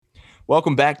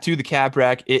Welcome back to the Cap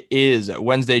Rack. It is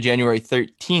Wednesday, January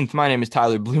 13th. My name is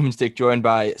Tyler Blumenstick, joined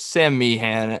by Sam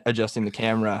Meehan, adjusting the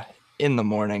camera in the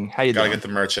morning. How you Got to doing? get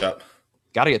the merch up.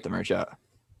 Got to get the merch out.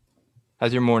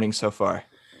 How's your morning so far?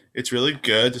 It's really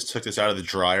good. Just took this out of the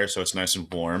dryer, so it's nice and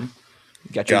warm.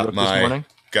 You got your Got rip this my morning?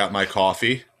 got my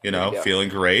coffee. There you go. Feeling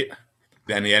great.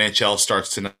 Then the NHL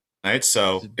starts tonight, It's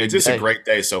so a it's big just a day. great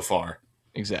day so far.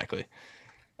 Exactly.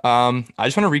 I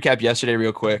just want to recap yesterday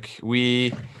real quick.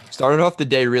 We started off the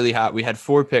day really hot. We had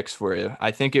four picks for you. I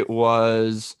think it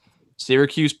was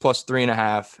Syracuse plus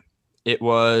 3.5. It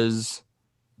was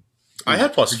I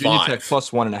had plus Virginia Tech five.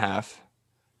 plus 1.5.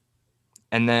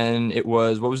 And then it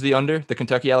was, what was the under? The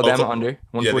Kentucky Alabama Oklahoma, under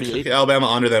yeah, the Kentucky 148. Alabama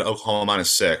under, then Oklahoma minus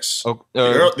 6. Oh,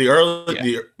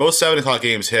 yeah, Both 7 o'clock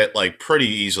games hit like pretty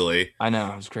easily, I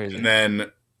know. It was and crazy.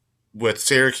 then with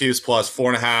Syracuse plus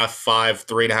 4.5, 5,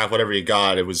 3.5, whatever you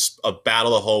got, it was a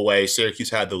battle the whole way. Syracuse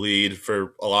had the lead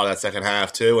for a lot of that second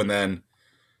half too, and then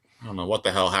I don't know what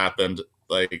the hell happened.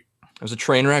 Like, It was a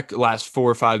train wreck the last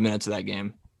 4 or 5 minutes of that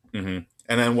game. and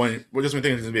then when what just me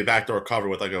thinking it's gonna be a backdoor cover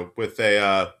with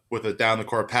a down the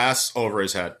court pass over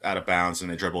his head out of bounds,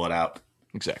 and they dribble it out.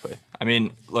 Exactly. I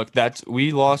mean, look,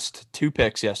 we lost two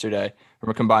picks yesterday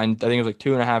from a combined, I think it was like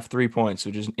 2.5, 3 points,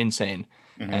 which is insane.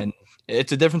 Mm-hmm. And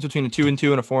it's a difference between a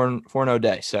 2-2 and a 4-0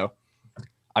 day. So,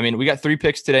 I mean, we got three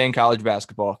picks today in college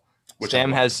basketball. Which I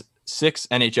Sam love. has six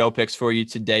NHL picks for you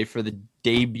today for the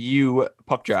debut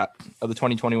puck drop of the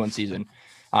 2021 season.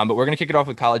 But we're going to kick it off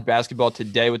with college basketball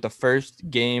today with the first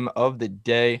game of the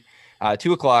day.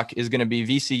 2 o'clock is going to be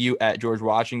VCU at George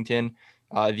Washington.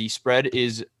 The spread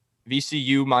is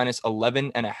VCU minus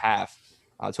 11.5.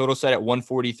 Total set at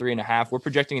 143.5. We're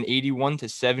projecting an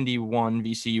 81-71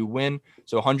 VCU win,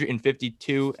 so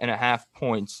 152.5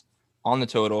 points on the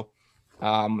total.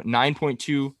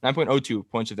 9.02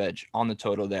 points of edge on the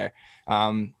total there.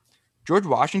 George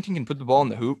Washington can put the ball in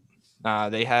the hoop.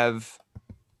 They have,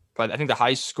 but I think the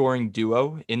highest scoring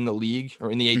duo in the league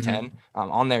or in the A10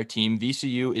 on their team.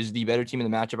 VCU is the better team in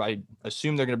the matchup. I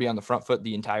assume they're going to be on the front foot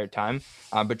the entire time.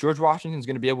 But George Washington is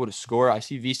going to be able to score. I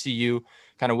see VCU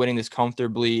kind of winning this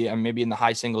comfortably and maybe in the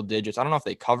high single digits. I don't know if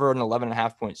they cover an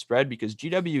 11.5 point spread because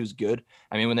GW is good.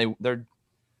 I mean, when their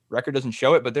record doesn't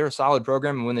show it, but they're a solid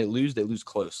program. And when they lose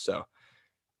close. So,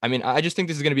 I mean, I just think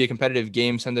this is going to be a competitive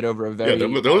game. Send it over a Yeah, very,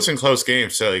 they're losing close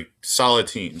games to like solid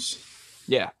teams.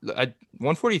 yeah,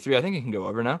 143. I think it can go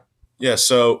over now. Yeah,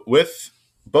 so with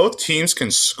both teams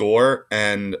can score,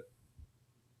 and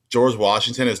George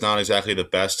Washington is not exactly the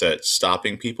best at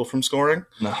stopping people from scoring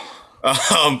No.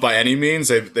 by any means.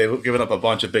 They've given up a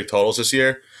bunch of big totals this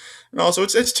year, and also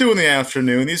it's 2 in the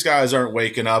afternoon. These guys aren't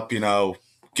waking up,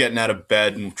 getting out of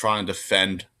bed and trying to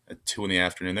defend at 2 in the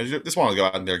afternoon. They just want to go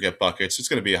out there and get buckets. It's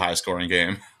going to be a high scoring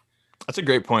game. That's a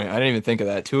great point. I didn't even think of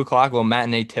that. 2 o'clock, little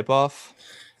matinee tip off.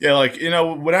 Yeah,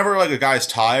 whenever like a guy's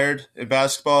tired in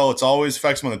basketball, it's always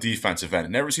affects them on the defensive end.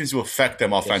 It never seems to affect them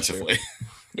That's true. offensively.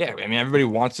 Yeah, I mean everybody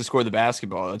wants to score the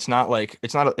basketball. It's not like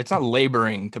it's not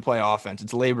laboring to play offense.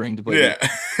 It's laboring to play Yeah.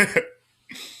 defense.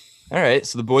 All right,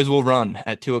 so the boys will run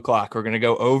at 2 o'clock. We're gonna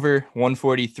go over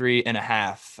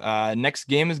 143.5. Next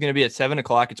game is gonna be at 7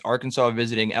 o'clock. It's Arkansas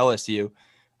visiting LSU.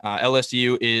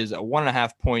 LSU is a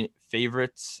 1.5 point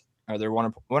favorites, or they're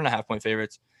 1.5 point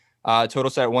favorites. Total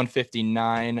set at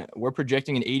 159. We're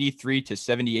projecting an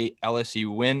 83-78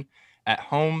 LSU win at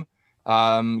home,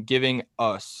 giving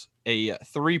us a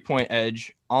 3 point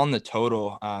edge on the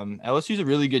total. LSU's a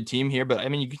really good team here, but I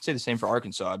mean, you could say the same for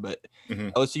Arkansas, but hmm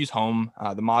LSU's home.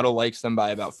 The model likes them by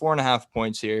about 4.5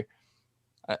 points here.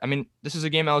 I mean, this is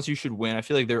a game LSU should win. I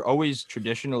feel like they're always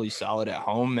traditionally solid at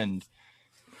home, and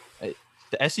the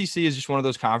SEC is just one of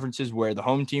those conferences where the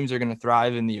home teams are going to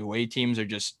thrive and the away teams are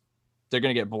just they're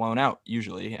going to get blown out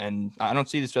usually. And I don't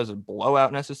see this as a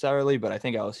blowout necessarily, but I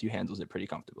think LSU handles it pretty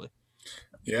comfortably.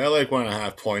 Yeah, I like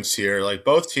 1.5 points here. Like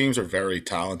both teams are very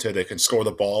talented. They can score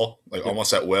the ball like Yep.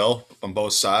 almost at will on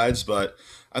both sides. But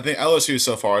I think LSU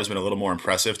so far has been a little more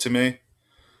impressive to me.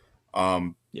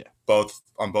 Yeah. Both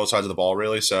on both sides of the ball,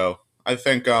 really. So I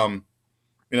think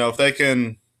if they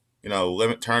can,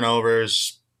 limit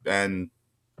turnovers and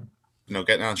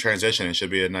get down transition, it should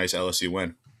be a nice LSU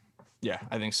win. Yeah,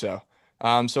 I think so.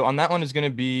 So on that one is going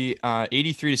to be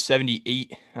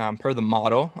 83-78 per the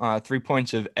model. 3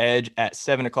 points of edge at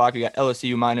 7 o'clock. We got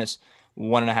LSU minus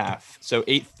 1.5. So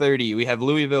 8:30, we have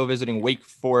Louisville visiting Wake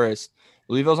Forest.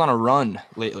 Louisville's on a run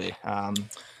lately. I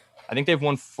think they've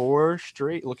won 4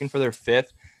 straight, looking for their 5th.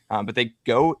 But they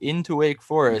go into Wake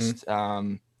Forest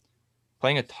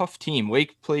playing a tough team.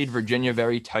 Wake played Virginia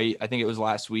very tight. I think it was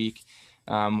last week.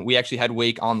 We actually had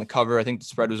Wake on the cover. I think the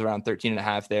spread was around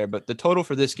 13.5 there. But the total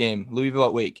for this game, Louisville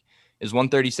at Wake, is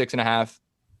 136.5.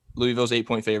 Louisville's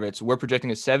 8-point favorites. We're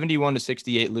projecting a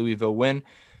 71-68 Louisville win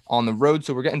on the road.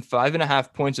 So we're getting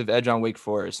 5.5 points of edge on Wake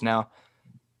Forest. Now,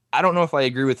 I don't know if I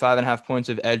agree with 5.5 points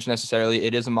of edge necessarily.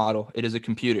 It is a model. It is a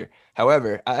computer.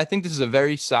 However, I think this is a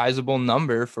very sizable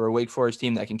number for a Wake Forest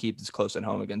team that can keep this close at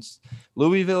home against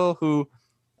Louisville, who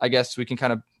I guess we can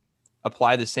kind of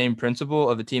apply the same principle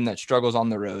of a team that struggles on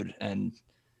the road, and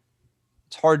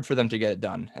it's hard for them to get it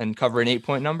done. And cover an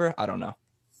 8-point number, I don't know.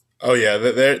 Oh yeah,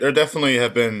 they definitely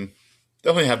have been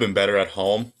better at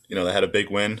home. You know, they had a big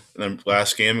win in the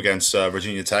last game against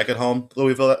Virginia Tech at home,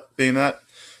 Louisville being that.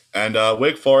 And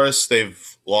Wake Forest,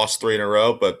 they've lost 3 in a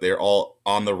row, but they're all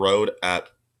on the road at,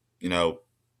 you know,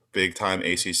 big time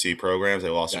ACC programs. They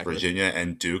lost to Virginia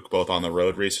and Duke, both on the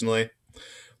road recently.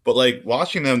 But like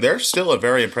watching them, they're still a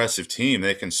very impressive team.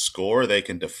 They can score, they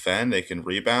can defend, they can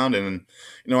rebound, and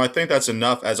you know I think that's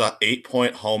enough as a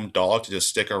 8-point home dog to just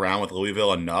stick around with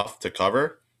Louisville enough to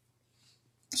cover.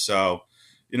 So,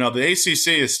 you know, the ACC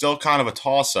is still kind of a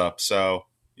toss up. So,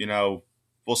 you know,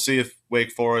 we'll see if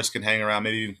Wake Forest can hang around,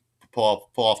 maybe pull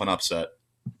off an upset.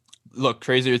 Look,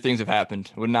 crazier things have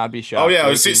happened. Would not be shocked. Oh yeah,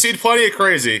 we've seen plenty of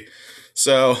crazy.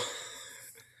 So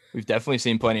we've definitely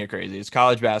seen plenty of crazy. It's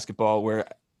college basketball. We're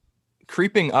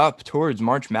creeping up towards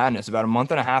March Madness, about a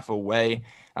month and a half away.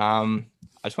 I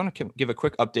just want to give a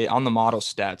quick update on the model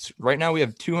stats. Right now, we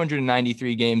have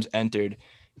 293 games entered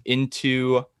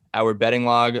into our betting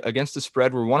log. Against the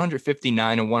spread, we're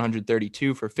 159 and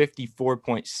 132 for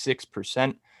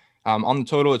 54.6%. On the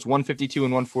total, it's 152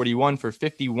 and 141 for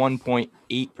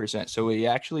 51.8%. So we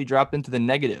actually dropped into the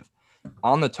negative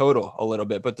on the total a little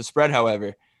bit. But the spread,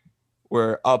 however,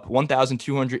 we're up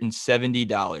 $1,270,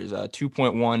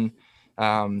 2.1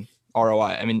 ROI.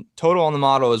 I mean, total on the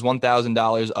model is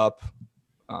 $1,000 up,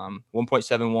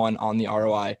 1.71 on the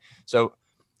ROI. So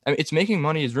I mean, it's making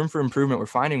money. There's room for improvement. We're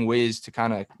finding ways to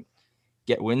kind of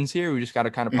get wins here. We just got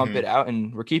to kind of pump it out,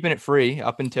 and we're keeping it free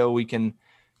up until we can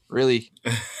really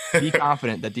be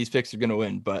confident that these picks are going to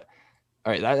win. But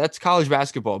all right, that's college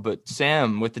basketball. But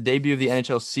Sam, with the debut of the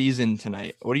NHL season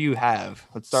tonight, what do you have?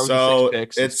 Let's start with the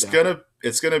 6 picks.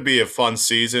 It's gonna be a fun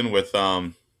season with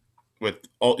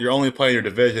you're only playing your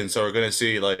division, so we're gonna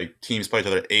see like teams play each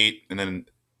other 8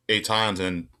 times,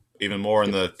 and even more in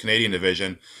the Canadian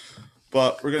division.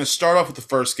 But we're gonna start off with the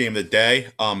first game of the day,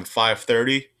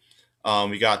 5:30.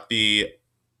 We got the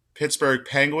Pittsburgh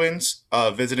Penguins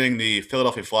visiting the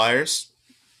Philadelphia Flyers.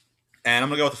 And I'm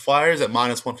going to go with the Flyers at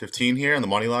minus 115 here on the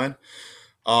money line.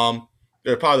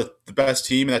 They're probably the best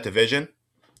team in that division.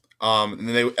 And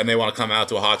they want to come out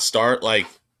to a hot start. Like,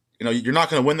 you know, you're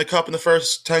not going to win the cup in the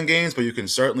first 10 games, but you can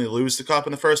certainly lose the cup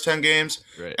in the first 10 games.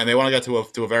 Right. And they want to get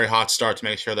to a very hot start to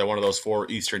make sure they're one of those 4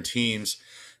 Eastern teams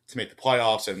to make the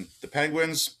playoffs. And the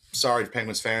Penguins, sorry,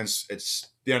 Penguins fans, it's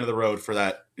the end of the road for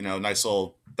that, you know, nice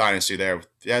little dynasty there.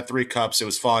 They had 3 cups. It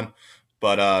was fun,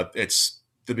 but it's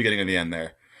the beginning of the end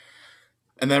there.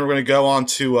 And then we're going to go on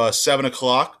to 7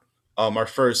 o'clock, our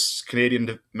first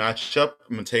Canadian matchup.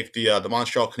 I'm going to take the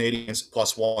Montreal Canadiens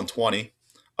plus 120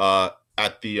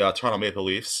 at the Toronto Maple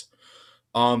Leafs.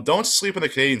 Don't sleep on the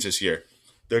Canadiens this year.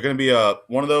 They're going to be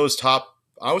one of those top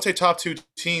 2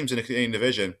 teams in the Canadian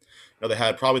division. You know, they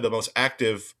had probably the most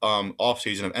active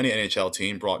offseason of any NHL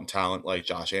team, brought in talent like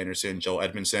Josh Anderson, Joe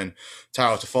Edmondson,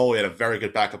 Tyler Toffoli, and a very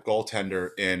good backup goaltender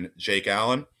in Jake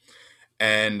Allen.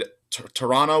 And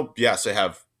Toronto, yes, they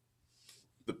have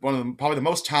probably the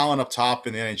most talent up top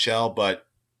in the NHL, but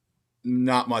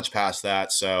not much past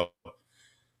that. So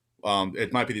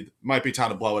it might be time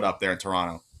to blow it up there in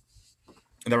Toronto.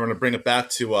 And then we're going to bring it back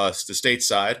to the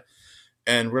stateside,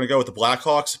 and we're going to go with the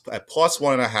Blackhawks at plus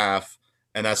 1.5,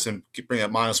 and that's going to bring it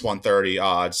minus 130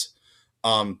 odds.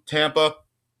 Tampa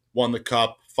won the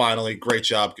cup finally, great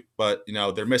job, but you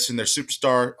know they're missing their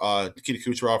superstar Nikita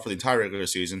Kucherov for the entire regular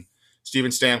season.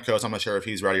 Steven Stamkos, I'm not sure if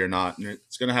he's ready or not.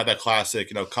 It's going to have that classic,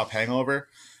 you know, cup hangover.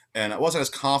 And I wasn't as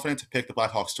confident to pick the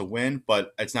Blackhawks to win,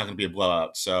 but it's not going to be a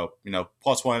blowout. So, you know,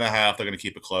 plus 1.5, they're going to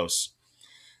keep it close.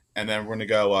 And then we're going to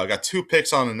go, I got 2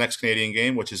 picks on the next Canadian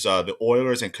game, which is the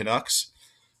Oilers and Canucks.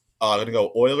 I'm going to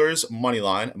go Oilers money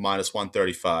line minus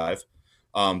 135.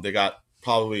 They got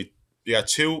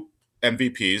 2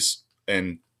 MVPs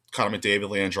in Connor McDavid,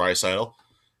 Leon Draisaitl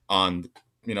on.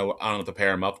 You know, I don't know if to pair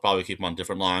them up. Probably keep them on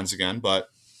different lines again, but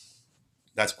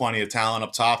that's plenty of talent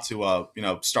up top to you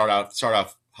know start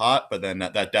off hot, but then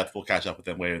that depth will catch up with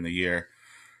them later in the year.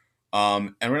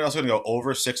 And we're also going to go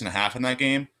over 6.5 in that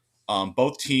game.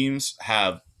 Both teams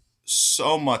have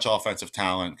so much offensive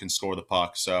talent, can score the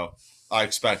puck, so I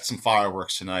expect some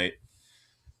fireworks tonight.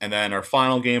 And then our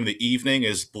final game of the evening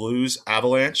is Blues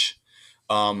Avalanche.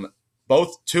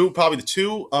 probably the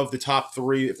two of the top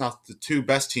three, if not the two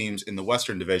best teams in the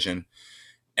Western Division.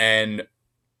 And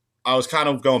I was kind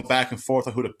of going back and forth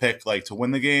on who to pick, like to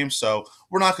win the game. So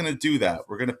we're not going to do that.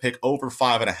 We're going to pick over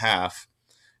 5.5.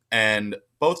 And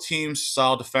both teams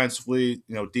solid defensively,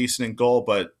 decent in goal,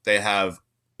 but they have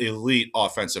elite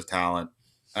offensive talent.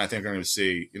 And I think we're going to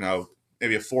see,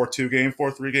 maybe a 4-2 game,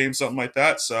 4-3 game, something like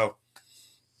that. So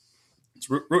it's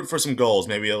rooting for some goals,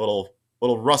 maybe a little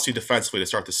rusty defensively to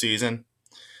start the season.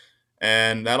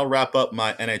 And that'll wrap up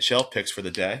my NHL picks for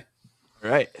the day. All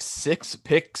right, 6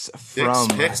 picks from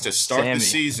 6 picks to start Sammy. the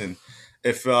season.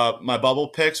 If my bubble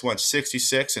picks went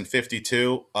 66 and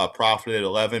 52, profited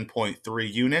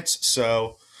 11.3 units.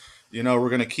 So, we're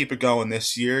going to keep it going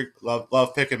this year.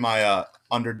 Love picking my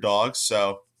underdogs.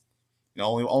 So,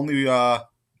 only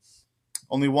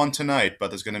one tonight,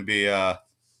 but there's going to be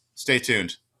stay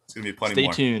tuned. It's going to be plenty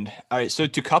more. Stay tuned. All right, so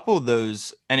to couple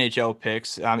those NHL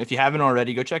picks, if you haven't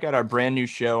already, go check out our brand new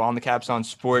show on the Caps on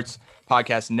Sports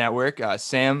Podcast Network.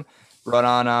 Sam brought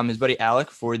on his buddy Alec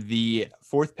for the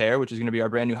fourth pair, which is going to be our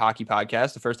brand new hockey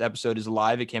podcast. The first episode is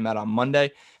live. It came out on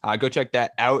Monday. Go check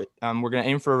that out. We're going to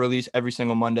aim for a release every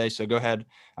single Monday. So go ahead,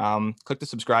 click the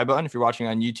subscribe button. If you're watching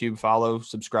on YouTube, follow,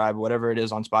 subscribe, whatever it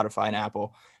is on Spotify and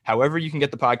Apple. However you can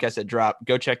get the podcast at drop,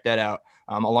 go check that out,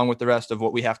 along with the rest of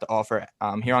what we have to offer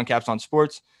here on Caps on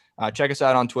Sports. Check us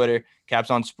out on Twitter, Caps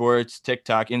on Sports,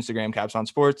 TikTok, Instagram, Caps on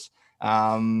Sports.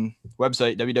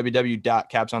 Website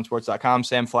www.capsonsports.com.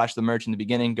 Sam flashed the merch in the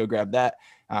beginning. Go grab that.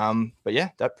 But yeah,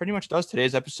 that pretty much does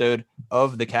today's episode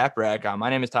of the Cap Rack. My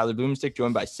name is Tyler Boomstick,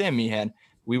 joined by Sam Meehan.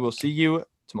 We will see you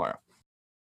tomorrow.